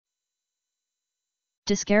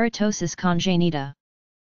Dyskeratosis congenita.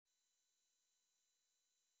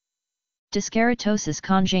 Dyskeratosis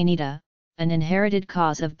congenita, an inherited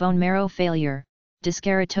cause of bone marrow failure.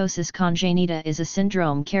 Dyskeratosis congenita is a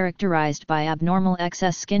syndrome characterized by abnormal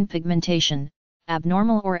excess skin pigmentation,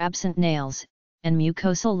 abnormal or absent nails, and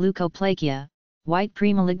mucosal leukoplakia, white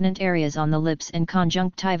premalignant areas on the lips and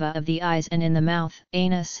conjunctiva of the eyes and in the mouth,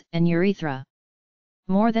 anus, and urethra.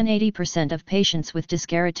 More than 80% of patients with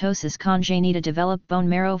dyskeratosis congenita develop bone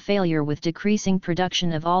marrow failure with decreasing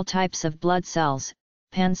production of all types of blood cells,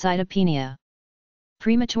 pancytopenia.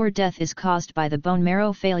 Premature death is caused by the bone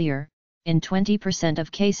marrow failure, in 20%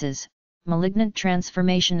 of cases, malignant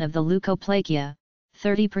transformation of the leukoplakia,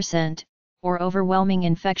 30%, or overwhelming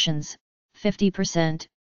infections, 50%,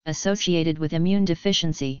 associated with immune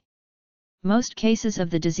deficiency. Most cases of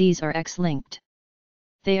the disease are X-linked.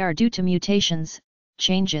 They are due to mutations,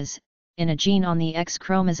 changes, in a gene on the X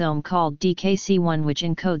chromosome called DKC1 which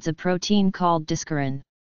encodes a protein called dyskerin.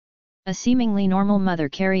 A seemingly normal mother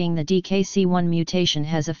carrying the DKC1 mutation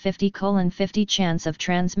has a 50:50 chance of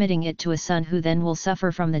transmitting it to a son who then will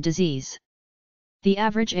suffer from the disease. The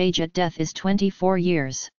average age at death is 24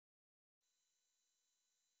 years.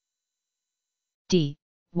 D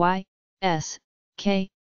Y S K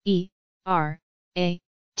E R A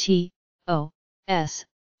T O S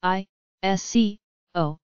I S C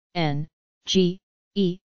O N G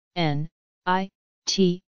E N I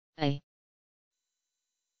T A.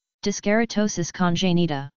 Dyskeratosis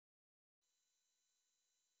congenita.